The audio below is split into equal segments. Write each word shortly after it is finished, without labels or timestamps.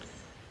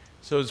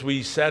So as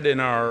we said in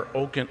our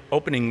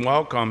opening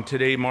welcome,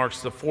 today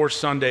marks the fourth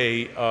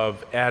Sunday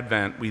of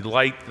Advent. We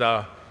light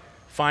the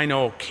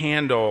final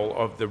candle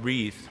of the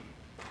wreath.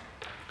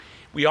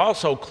 We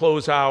also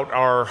close out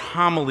our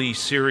homily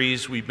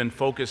series we've been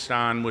focused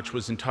on, which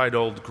was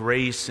entitled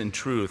Grace and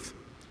Truth.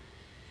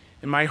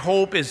 And my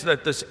hope is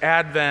that this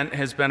Advent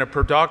has been a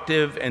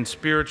productive and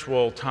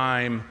spiritual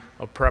time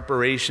of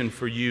preparation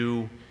for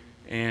you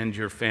and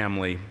your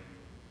family.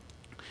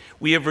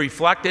 We have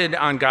reflected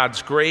on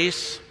God's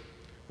grace,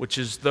 which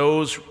is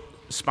those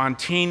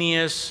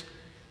spontaneous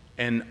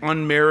and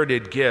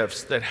unmerited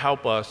gifts that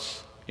help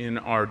us in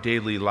our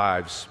daily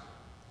lives.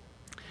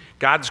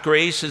 God's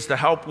grace is the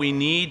help we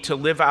need to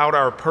live out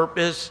our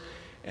purpose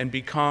and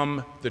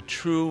become the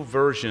true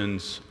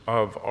versions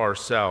of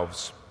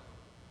ourselves.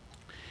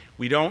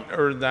 We don't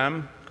earn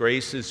them.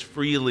 Grace is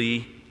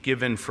freely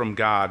given from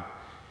God.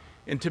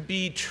 And to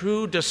be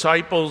true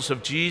disciples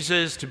of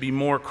Jesus, to be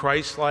more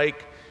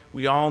Christ-like,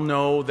 we all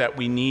know that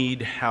we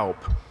need help.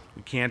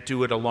 We can't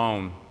do it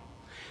alone.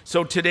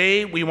 So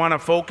today we want to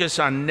focus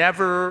on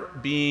never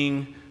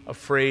being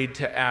afraid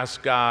to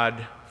ask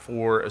God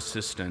for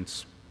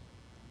assistance.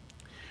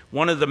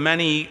 One of the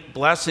many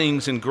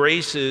blessings and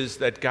graces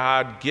that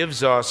God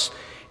gives us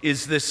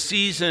is this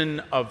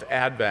season of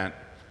Advent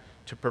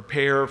to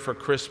prepare for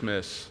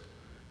Christmas,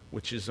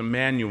 which is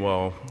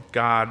Emmanuel,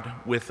 God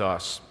with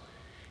us.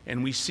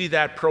 And we see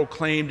that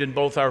proclaimed in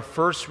both our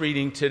first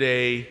reading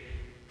today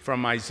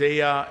from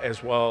Isaiah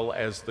as well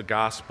as the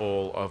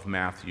Gospel of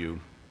Matthew.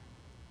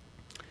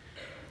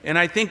 And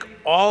I think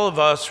all of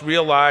us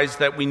realize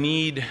that we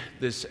need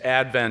this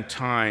Advent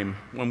time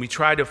when we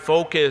try to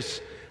focus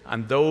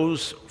on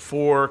those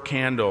four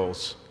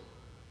candles: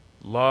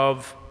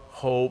 love,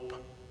 hope,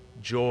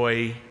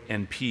 joy,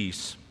 and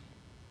peace.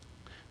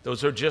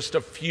 Those are just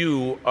a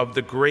few of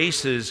the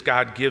graces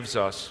God gives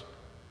us.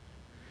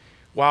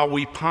 While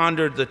we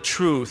pondered the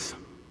truth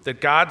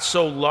that God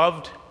so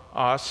loved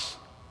us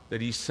that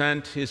he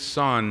sent his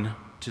Son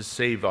to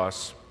save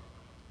us.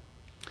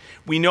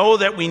 We know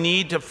that we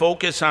need to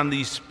focus on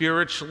these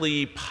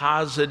spiritually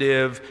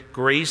positive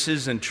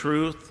graces and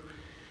truth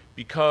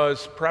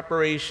because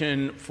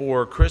preparation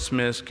for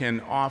Christmas can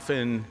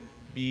often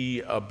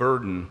be a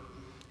burden.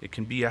 It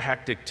can be a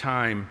hectic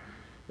time.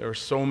 There are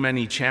so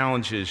many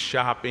challenges: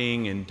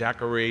 shopping and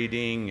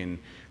decorating and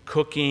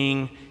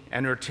cooking,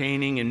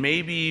 entertaining, and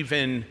maybe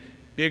even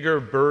bigger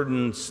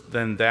burdens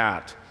than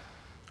that: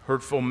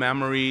 hurtful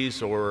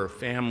memories or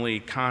family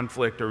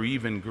conflict or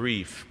even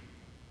grief.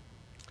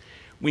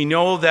 We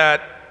know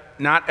that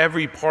not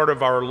every part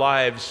of our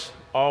lives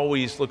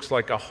always looks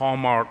like a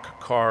Hallmark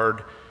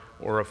card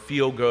or a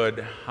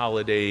feel-good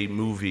holiday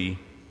movie.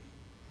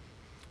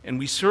 And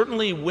we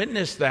certainly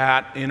witness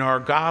that in our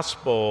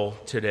gospel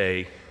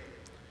today.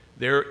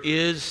 There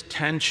is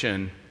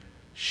tension,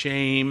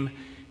 shame,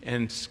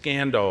 and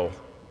scandal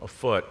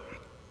afoot.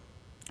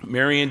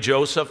 Mary and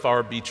Joseph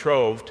are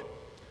betrothed,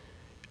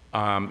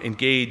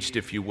 engaged,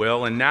 if you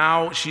will, and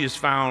now she is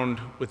found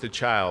with a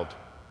child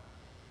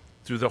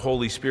through the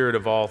Holy Spirit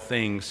of all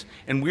things.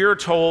 And we are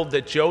told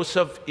that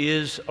Joseph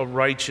is a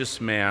righteous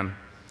man.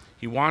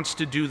 He wants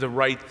to do the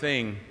right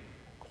thing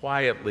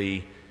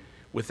quietly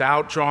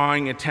without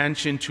drawing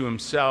attention to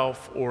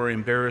himself or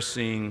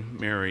embarrassing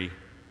Mary.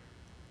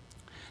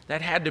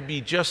 That had to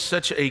be just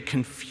such a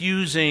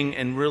confusing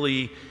and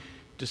really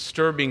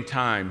disturbing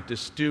time,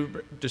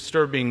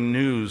 disturbing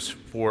news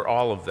for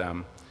all of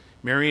them.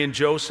 Mary and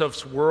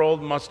Joseph's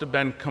world must have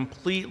been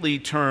completely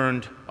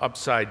turned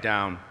upside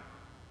down.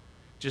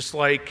 Just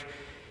like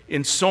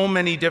in so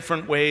many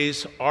different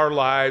ways, our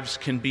lives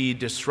can be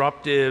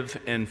disruptive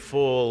and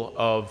full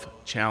of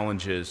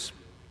challenges.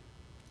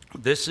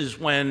 This is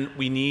when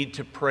we need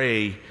to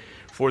pray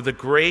for the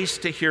grace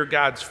to hear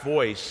God's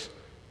voice,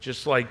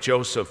 just like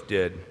Joseph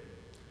did.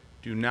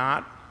 Do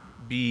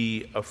not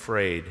be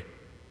afraid.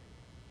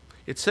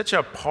 It's such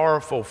a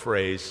powerful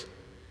phrase,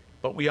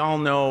 but we all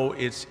know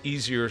it's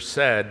easier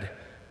said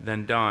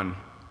than done,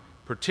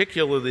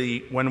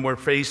 particularly when we're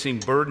facing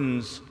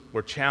burdens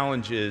or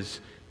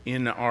challenges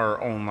in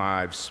our own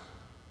lives.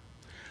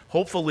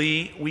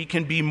 Hopefully, we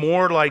can be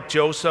more like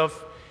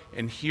Joseph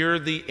and hear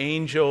the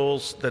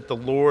angels that the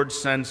Lord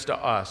sends to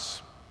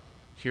us.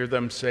 Hear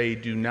them say,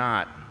 "Do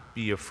not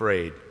be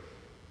afraid."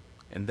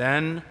 And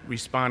then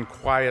respond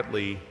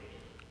quietly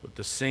with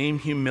the same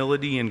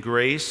humility and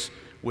grace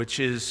which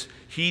is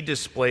he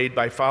displayed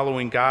by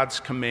following God's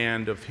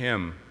command of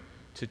him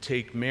to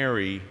take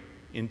Mary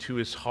into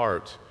his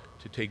heart,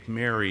 to take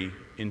Mary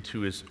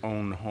into his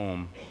own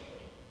home.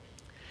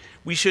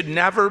 We should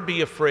never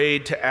be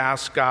afraid to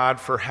ask God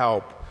for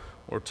help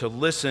or to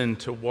listen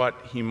to what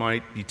he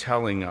might be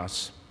telling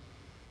us.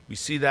 We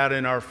see that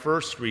in our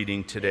first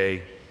reading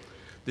today.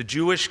 The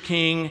Jewish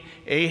king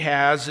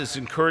Ahaz is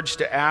encouraged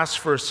to ask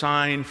for a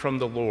sign from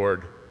the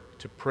Lord,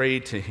 to pray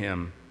to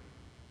him,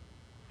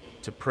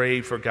 to pray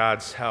for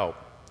God's help.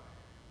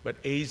 But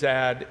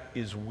Ahaz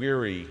is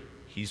weary.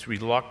 He's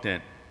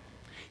reluctant.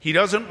 He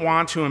doesn't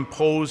want to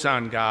impose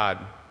on God.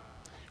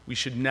 We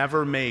should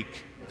never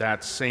make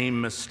that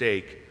same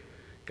mistake.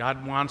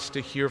 God wants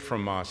to hear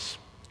from us.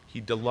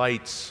 He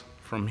delights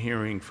from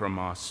hearing from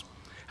us.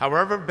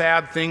 However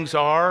bad things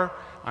are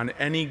on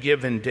any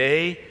given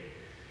day,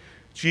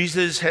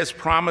 Jesus has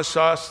promised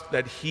us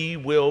that he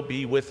will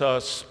be with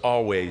us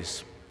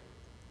always.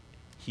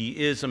 He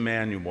is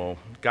Emmanuel,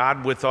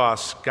 God with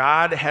us.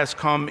 God has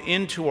come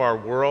into our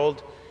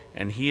world,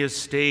 and he has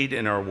stayed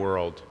in our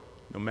world,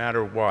 no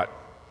matter what.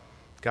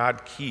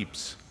 God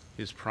keeps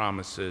his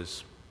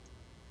promises.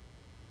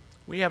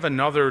 We have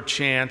another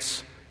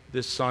chance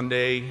this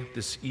Sunday,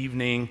 this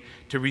evening,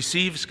 to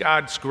receive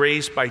God's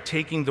grace by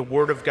taking the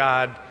Word of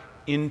God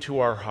into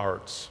our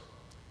hearts.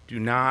 Do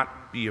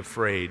not be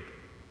afraid.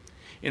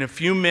 In a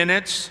few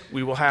minutes,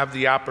 we will have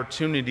the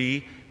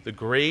opportunity, the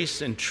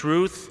grace and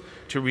truth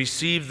to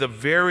receive the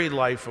very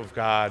life of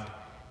God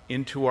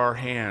into our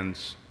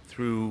hands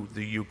through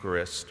the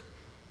Eucharist.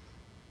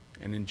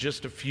 And in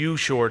just a few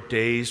short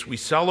days, we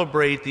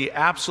celebrate the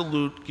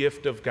absolute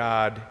gift of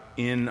God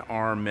in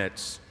our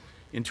midst,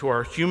 into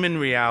our human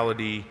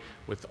reality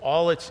with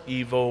all its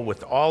evil,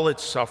 with all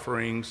its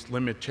sufferings,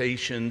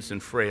 limitations,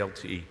 and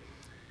frailty.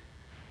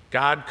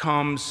 God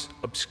comes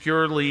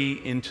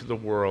obscurely into the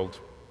world,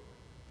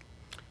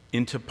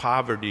 into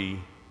poverty,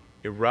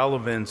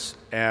 irrelevance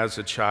as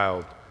a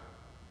child,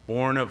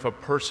 born of a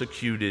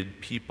persecuted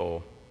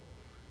people,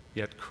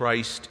 yet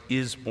Christ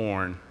is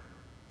born.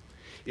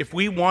 If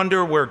we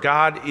wonder where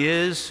God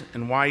is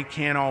and why we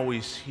can't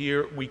always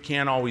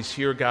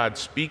hear God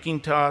speaking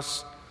to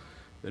us,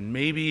 then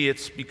maybe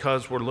it's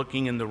because we're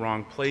looking in the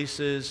wrong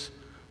places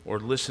or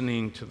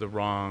listening to the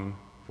wrong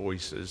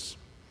voices.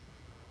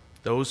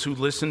 Those who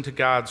listen to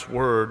God's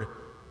word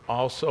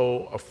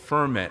also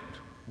affirm it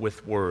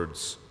with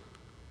words.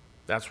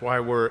 That's why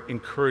we're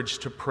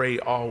encouraged to pray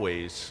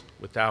always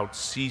without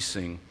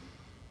ceasing,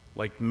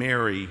 like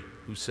Mary,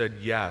 who said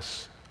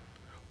yes,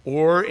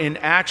 or in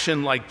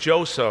action like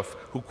Joseph,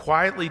 who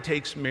quietly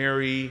takes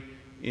Mary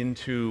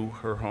into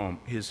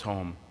his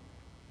home.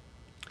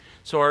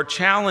 So our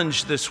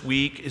challenge this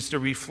week is to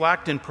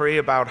reflect and pray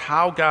about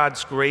how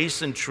God's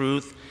grace and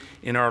truth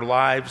in our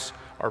lives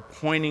are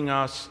pointing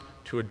us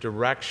to a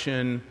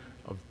direction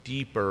of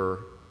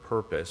deeper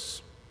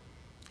purpose.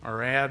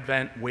 Our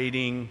Advent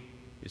waiting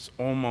is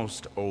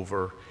almost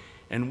over,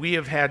 and we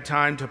have had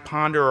time to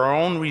ponder our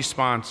own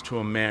response to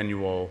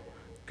Emmanuel,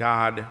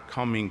 God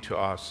coming to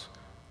us,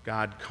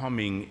 God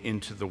coming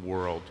into the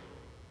world.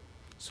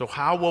 So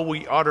how will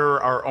we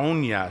utter our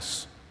own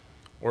yes?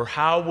 Or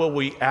how will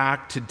we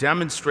act to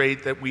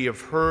demonstrate that we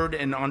have heard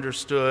and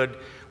understood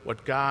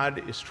what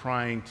God is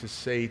trying to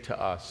say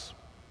to us,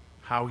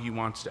 how he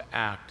wants to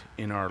act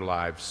in our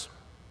lives?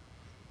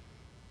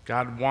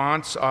 God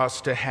wants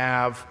us to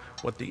have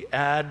what the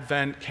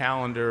Advent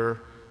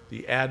calendar,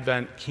 the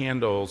Advent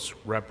candles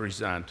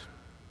represent: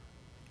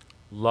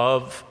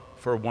 love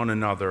for one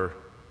another,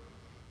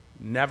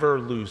 never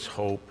lose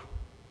hope,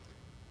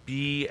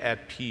 be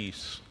at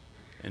peace,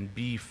 and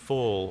be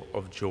full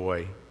of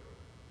joy.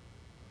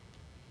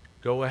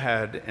 Go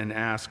ahead and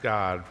ask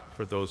God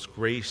for those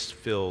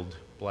grace-filled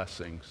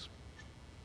blessings.